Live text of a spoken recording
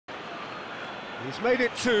He's made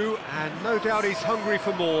it 2, and no doubt he's hungry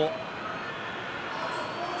for more.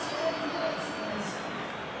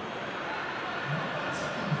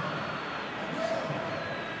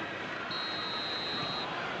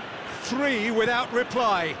 Three without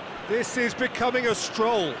reply. This is becoming a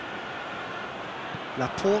stroll.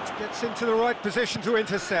 Laporte gets into the right position to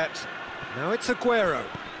intercept. Now it's Aguero.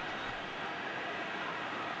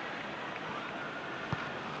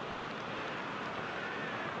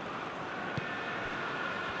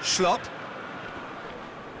 Schlopp.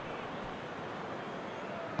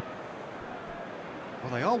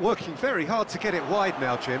 Well, they are working very hard to get it wide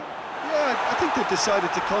now, Jim. Yeah, I think they've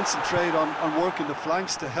decided to concentrate on working the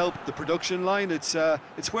flanks to help the production line. It's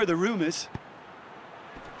where the room is.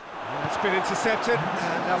 It's been intercepted,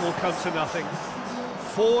 and that will come to nothing.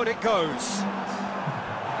 Forward it goes.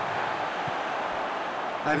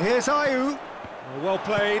 And here's Ayew. Well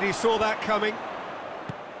played, he saw that coming.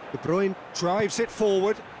 De Bruyne drives it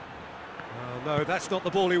forward. Oh no, that's not the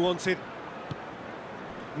ball he wanted.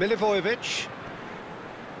 Milivojevic.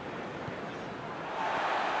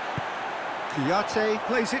 Kouyaté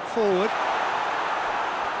plays it forward.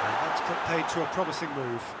 And that's put paid to a promising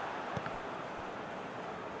move.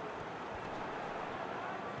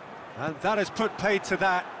 And that has put paid to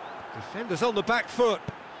that. Defenders on the back foot.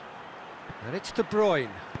 And it's De Bruyne.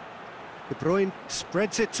 De Bruyne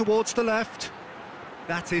spreads it towards the left.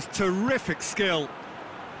 That is terrific skill.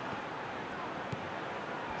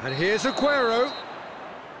 And here's Aguero.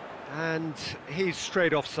 And he's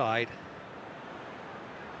straight offside.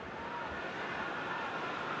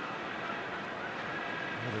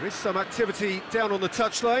 Well, there is some activity down on the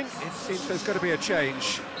touchline. It seems there's going to be a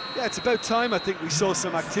change. Yeah, it's about time I think we saw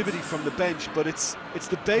some activity from the bench, but it's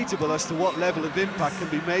debatable as to what level of impact can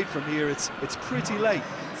be made from here. It's pretty late.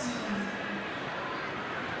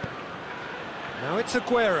 Now it's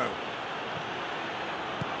Aguero.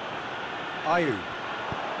 Ayew.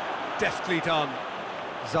 Deftly done.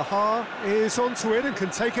 Zaha is onto it and can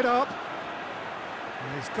take it up.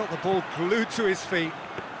 And he's got the ball glued to his feet.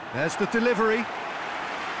 There's the delivery.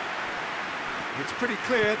 It's pretty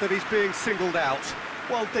clear that he's being singled out.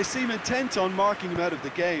 Well, they seem intent on marking him out of the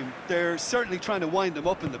game. They're certainly trying to wind him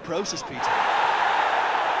up in the process, Peter.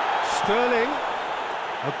 Sterling.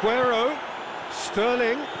 Aguero.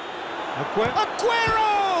 Sterling. Aguero!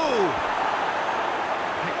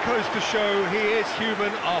 It goes to show he is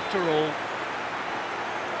human after all.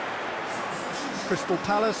 Crystal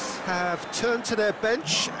Palace have turned to their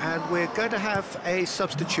bench, and we're going to have a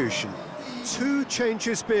substitution. 2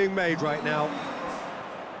 changes being made right now.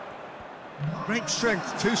 Great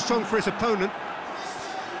strength, too strong for his opponent.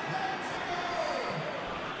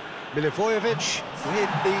 Milivojevic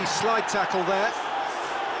with the slide tackle there.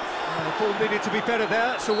 The ball needed to be better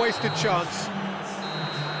there, it's a wasted chance.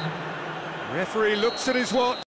 Referee looks at his watch.